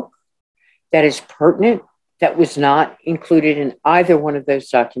my book that is pertinent that was not included in either one of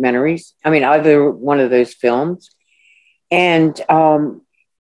those documentaries. I mean, either one of those films. And, I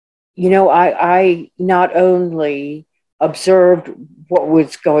not only observed what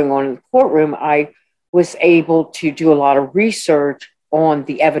was going on in the courtroom, I was able to do a lot of research on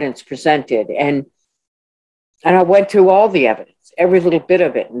the evidence presented. And I went through all the evidence, every little bit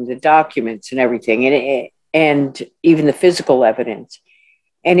of it, and the documents and everything, and even the physical evidence.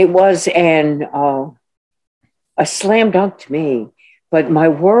 And it was a slam dunk to me. But my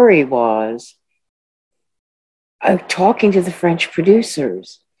worry was talking to the French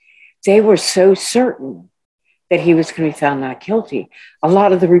producers. They were so certain that he was going to be found not guilty. A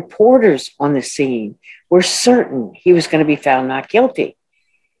lot of the reporters on the scene were certain he was going to be found not guilty.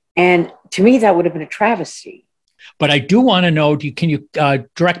 And to me, that would have been a travesty. But I do want to know, can you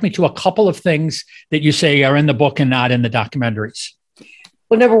direct me to a couple of things that you say are in the book and not in the documentaries?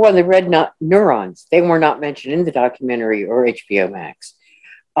 Well, number one, the red neurons, they were not mentioned in the documentary or HBO Max.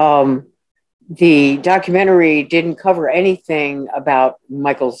 The documentary didn't cover anything about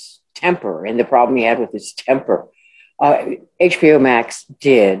Michael's temper and the problem he had with his temper. HBO Max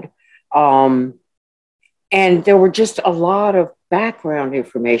did. And there were just a lot of background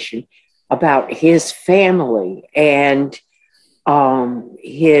information about his family and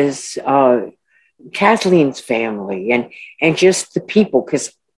his Kathleen's family and just the people.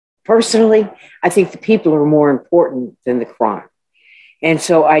 Because personally, I think the people are more important than the crime. And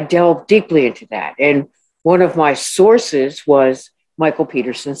so I delved deeply into that. And one of my sources was Michael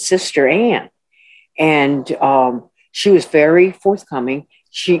Peterson's sister, Anne. And she was very forthcoming.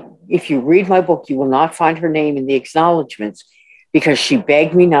 If you read my book, you will not find her name in the acknowledgments because she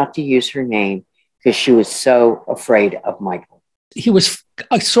begged me not to use her name because she was so afraid of Michael. He was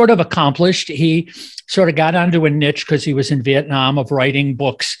sort of accomplished. He sort of got onto a niche because he was in Vietnam of writing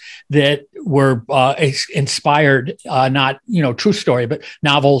books that were inspired, not, true story, but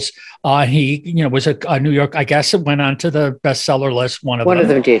novels. He, was a New York, I guess it went on to the bestseller list. One of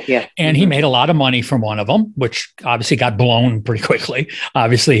them did, yeah. And he made a lot of money from one of them, which obviously got blown pretty quickly.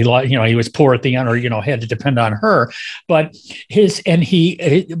 Obviously, he was poor at the end, or, had to depend on her. But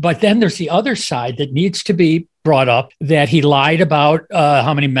but then there's the other side that needs to be brought up, that he lied about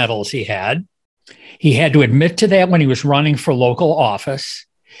how many medals he had. He had to admit to that when he was running for local office.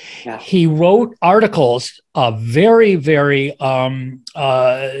 Yeah. He wrote articles very, very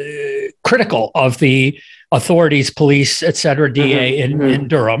critical of the authorities, police, et cetera, DA in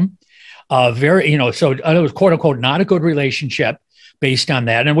Durham. So it was quote unquote not a good relationship based on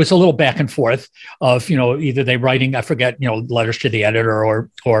that. And it was a little back and forth of, either they writing, I forget, letters to the editor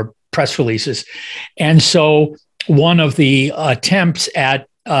or press releases. And so one of the attempts at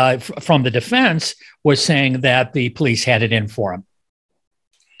from the defense was saying that the police had it in for him.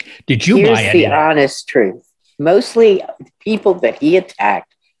 Did you buy any? Here's the honest truth. Mostly the people that he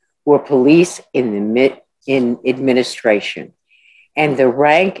attacked were police in administration. And the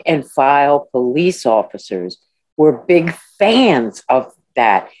rank and file police officers were big fans of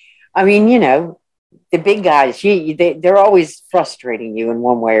that. I mean, the big guys, they're always frustrating you in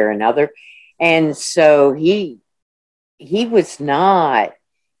one way or another. And so he was not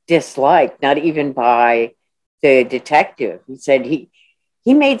disliked, not even by the detective. He said he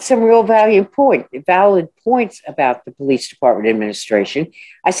made some real valid points about the police department administration.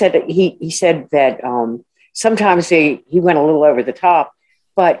 I said, he said that sometimes he went a little over the top,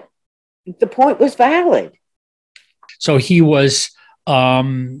 but the point was valid. So he was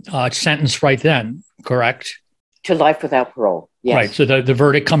sentenced right then, correct? To life without parole. Yes. Right. So the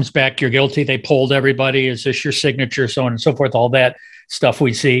verdict comes back, you're guilty. They polled everybody. Is this your signature? So on and so forth, all that stuff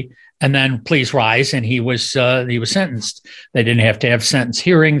we see. And then please rise. And he was sentenced. They didn't have to have sentence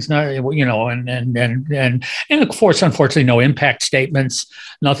hearings, and of course, unfortunately, no impact statements.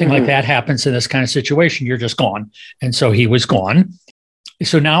 Nothing like that happens in this kind of situation. You're just gone. And so he was gone.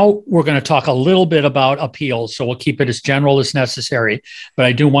 So now we're going to talk a little bit about appeals. So we'll keep it as general as necessary. But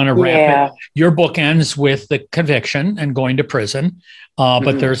I do want to wrap it. Your book ends with the conviction and going to prison.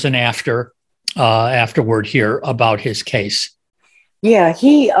 But there's an afterward here about his case. Yeah,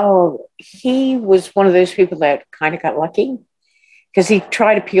 he was one of those people that kind of got lucky because he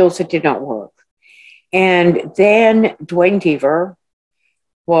tried appeals that did not work. And then Duane Deaver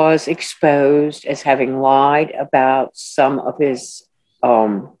was exposed as having lied about some of his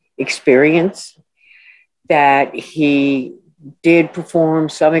experience, that he did perform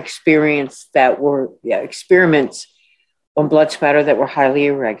some experiments on blood spatter that were highly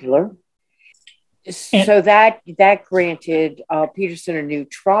irregular. So that granted Peterson a new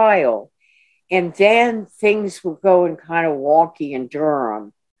trial. And then things were going kind of wonky in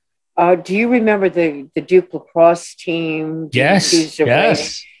Durham Do you remember the Duke lacrosse team? Yes,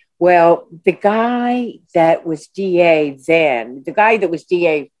 yes. Well, the guy that was DA then, the guy that was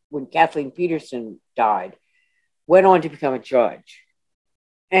DA when Kathleen Peterson died, went on to become a judge.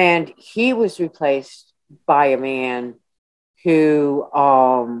 And he was replaced by a man who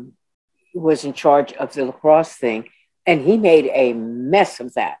was in charge of the lacrosse thing. And he made a mess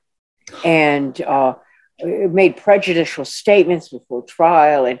of that and made prejudicial statements before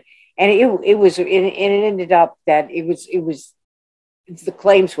trial. And it ended up that the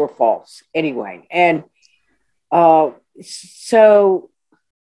claims were false anyway. And so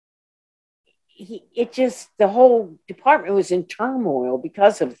the whole department was in turmoil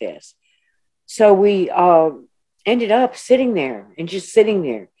because of this. So we ended up sitting there,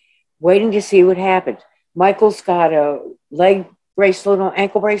 waiting to see what happened. Michael's got a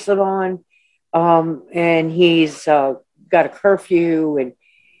ankle bracelet on, and he's got a curfew,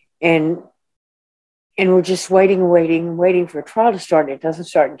 and we're just waiting for a trial to start. And it doesn't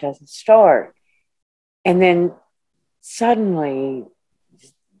start. And then suddenly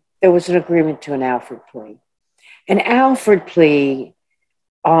there was an agreement to an Alford plea. An Alford plea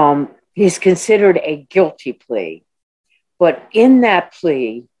is considered a guilty plea. But in that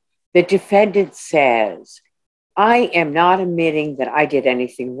plea, the defendant says, I am not admitting that I did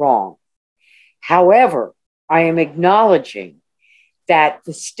anything wrong. However, I am acknowledging that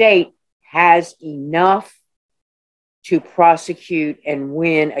the state has enough to prosecute and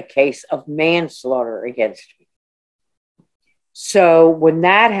win a case of manslaughter against me. So when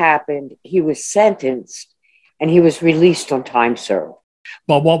that happened, he was sentenced and he was released on time served.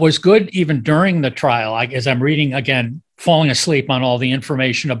 But what was good even during the trial, as I'm reading again, falling asleep on all the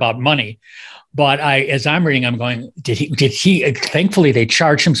information about money. But as I'm reading, I'm going, did he, thankfully they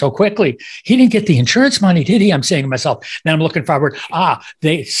charged him so quickly. He didn't get the insurance money, did he? I'm saying to myself, then I'm looking forward,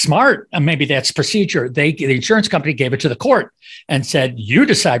 they smart, maybe that's procedure. The insurance company gave it to the court and said, you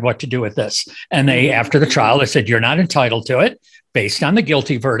decide what to do with this. And they, after the trial, they said, you're not entitled to it based on the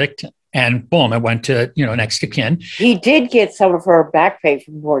guilty verdict. And boom, it went to, next to kin. He did get some of her back pay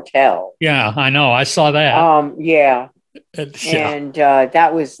from Mortel. Yeah, I know. I saw that. Yeah. And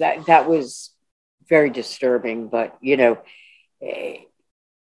that was very disturbing, but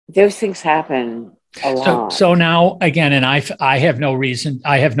those things happen a lot. So now again, and I have no reason,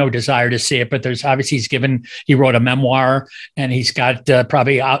 I have no desire to see it, but there's obviously he wrote a memoir and he's got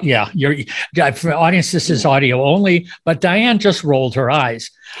probably out. Yeah. For audience, this is audio only, but Diane just rolled her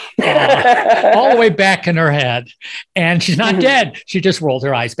eyes all the way back in her head, and she's not dead. She just rolled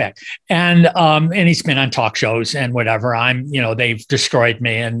her eyes back, and he's been on talk shows and whatever. They've destroyed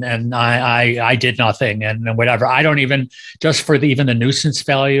me, and I did nothing and whatever. I don't even, just for even the nuisance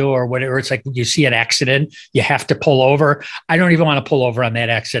value or whatever. It's like you see an accident, you have to pull over. I don't even want to pull over on that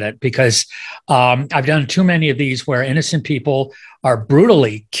accident because I've done too many of these where innocent people are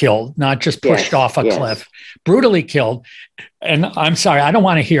brutally killed, not just pushed off a cliff, brutally killed. And I'm sorry, I don't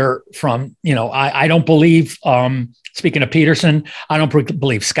want to hear from, I don't believe, speaking of Peterson, I don't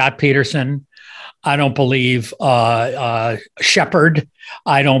believe Scott Peterson. I don't believe Shepard.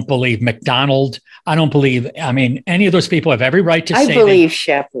 I don't believe McDonald. I don't believe, any of those people have every right to say. I believe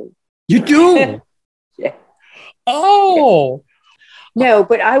Shepard. You do? Yeah. Oh. No,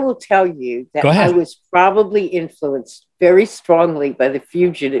 but I will tell you that I was probably influenced very strongly by the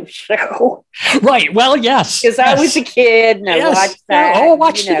Fugitive show. Right. Well, yes. Because I was a kid and I watched that. Oh, I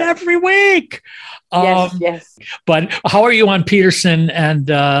watched it every week. Yes. But how are you on Peterson and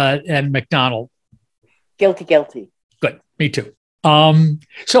McDonald? Guilty. Good. Me too.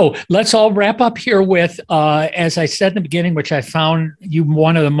 So let's all wrap up here with, as I said in the beginning, which I found you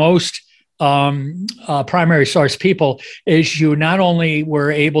one of the most primary source people, is you not only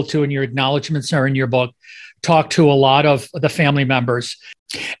were able to, in your acknowledgments or in your book, talk to a lot of the family members.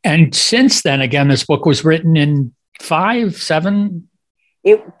 And since then, again, this book was written in 7.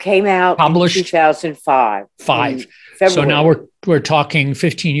 It came out published in 2005. So now we're talking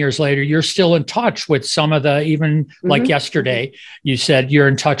 15 years later. You're still in touch with some of the, even like yesterday, you said you're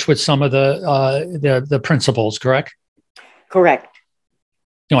in touch with some of the principals, correct? Correct.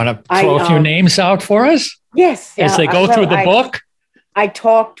 You want to throw a few names out for us? Yes. As they go through the book? I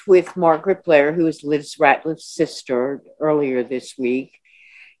talked with Margaret Blair, who is Liz Ratliff's sister, earlier this week.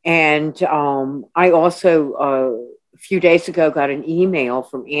 And I also, a few days ago, got an email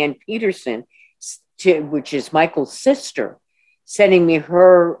from Ann Peterson, which is Michael's sister, sending me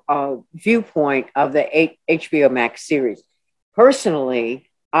her viewpoint of the HBO Max series. Personally,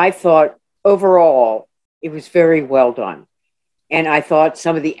 I thought overall it was very well done. And I thought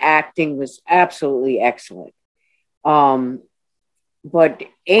some of the acting was absolutely excellent. but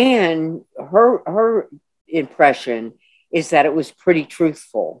Anne, her impression is that it was pretty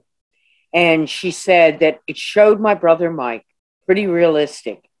truthful. And she said that it showed my brother Mike pretty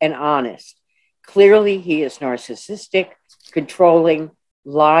realistic and honest. Clearly, he is narcissistic, controlling,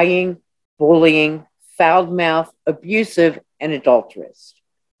 lying, bullying, foul mouthed, abusive, and adulterous.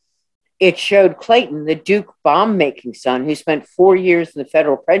 It showed Clayton, the Duke bomb making son, who spent 4 years in the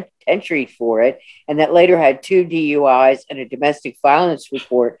federal penitentiary for it, and that later had 2 DUIs and a domestic violence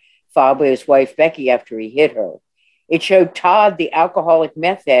report filed by his wife, Becky, after he hit her. It showed Todd, the alcoholic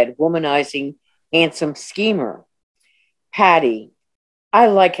meth head, womanizing, handsome schemer. Patty, I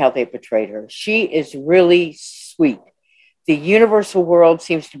like how they portrayed her. She is really sweet. The universal word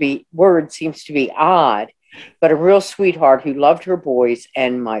seems to be odd, but a real sweetheart who loved her boys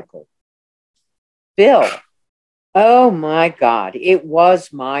and Michael. Bill, oh my God, it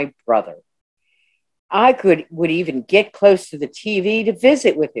was my brother. I would even get close to the TV to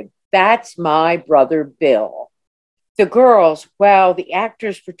visit with him. That's my brother, Bill. The girls, wow, the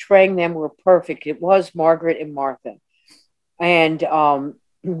actors portraying them were perfect. It was Margaret and Martha. And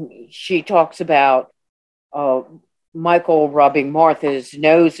she talks about Michael rubbing Martha's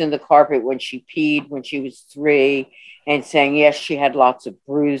nose in the carpet when she peed when she was 3 and saying, yes, she had lots of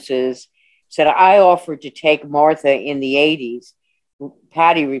bruises. Said, I offered to take Martha in the 80s.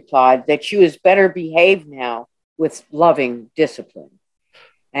 Patty replied that she was better behaved now with loving discipline.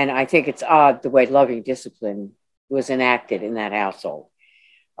 And I think it's odd the way loving discipline was enacted in that household.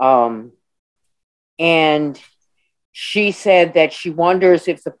 And she said that she wonders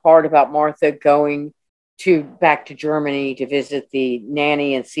if the part about Martha going back to Germany to visit the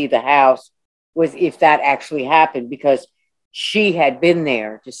nanny and see the house was if that actually happened, because she had been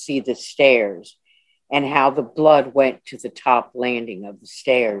there to see the stairs and how the blood went to the top landing of the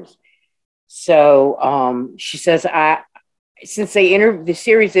stairs. So she says, since the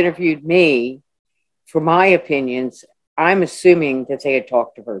series interviewed me for my opinions, I'm assuming that they had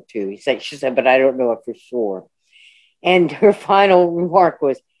talked to her too. She said, but I don't know it for sure. And her final remark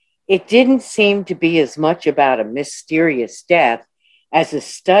was, it didn't seem to be as much about a mysterious death as a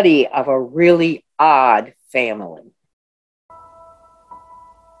study of a really odd family.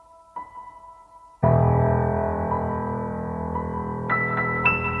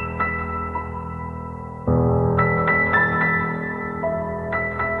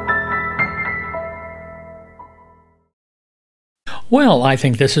 Well, I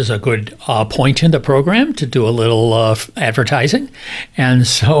think this is a good point in the program to do a little advertising. And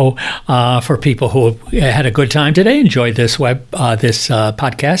so for people who had a good time today, enjoyed this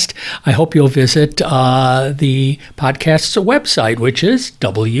podcast, I hope you'll visit the podcast's website, which is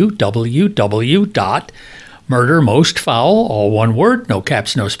www.murdermostfoul, all one word, no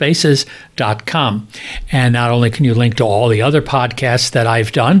caps, no spaces.com. And not only can you link to all the other podcasts that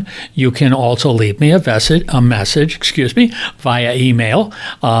I've done, you can also leave me a message via email,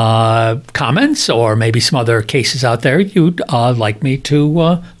 comments, or maybe some other cases out there you'd like me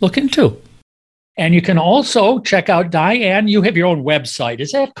to look into. And you can also check out Diane. You have your own website.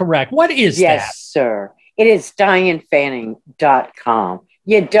 Is that correct? What is that? Yes, sir. It is DianeFanning.com.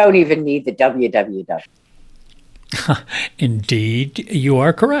 You don't even need the www. Indeed, you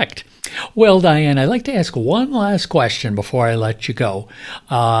are correct. Well, Diane, I'd like to ask one last question before I let you go.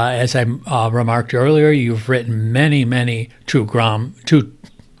 As I remarked earlier, you've written many true crime.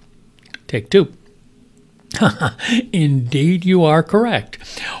 Take two. Indeed, you are correct.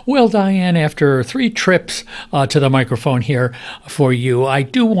 Well, Diane, after 3 trips to the microphone here for you, I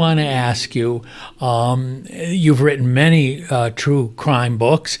do want to ask you, you've written many true crime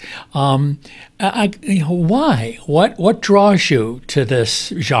books. Why? What draws you to this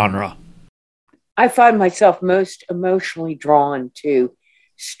genre? I find myself most emotionally drawn to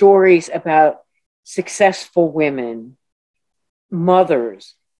stories about successful women,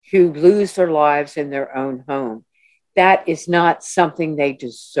 mothers, who lose their lives in their own home. That is not something they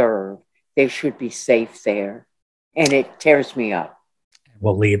deserve. They should be safe there. And it tears me up.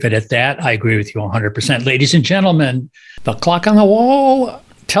 We'll leave it at that. I agree with you 100%. Ladies and gentlemen, the clock on the wall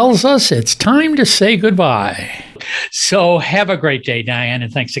tells us it's time to say goodbye. So have a great day, Diane,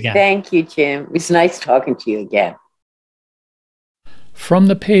 and thanks again. Thank you, Jim. It was nice talking to you again. From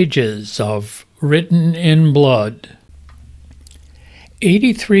the pages of Written in Blood,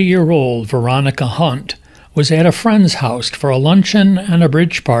 83-year-old Veronica Hunt was at a friend's house for a luncheon and a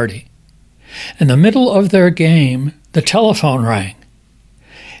bridge party. In the middle of their game, the telephone rang.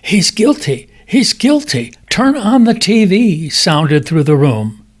 "He's guilty! He's guilty! Turn on the TV!" sounded through the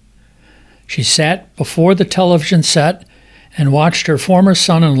room. She sat before the television set and watched her former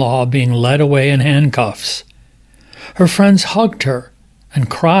son-in-law being led away in handcuffs. Her friends hugged her and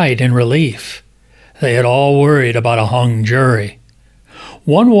cried in relief. They had all worried about a hung jury.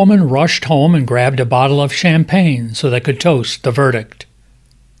 One woman rushed home and grabbed a bottle of champagne so they could toast the verdict.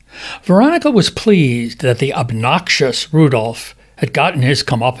 Veronica was pleased that the obnoxious Rudolph had gotten his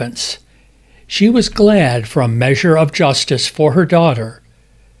comeuppance. She was glad for a measure of justice for her daughter.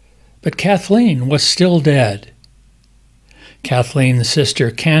 But Kathleen was still dead. Kathleen's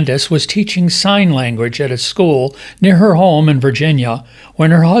sister Candace was teaching sign language at a school near her home in Virginia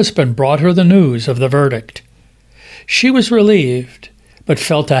when her husband brought her the news of the verdict. She was relieved, but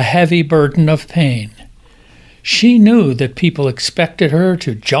felt a heavy burden of pain. She knew that people expected her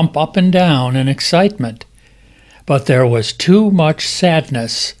to jump up and down in excitement, but there was too much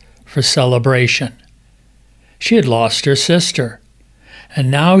sadness for celebration. She had lost her sister,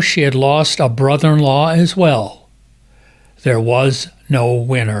 and now she had lost a brother-in-law as well. There was no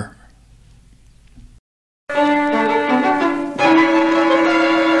winner.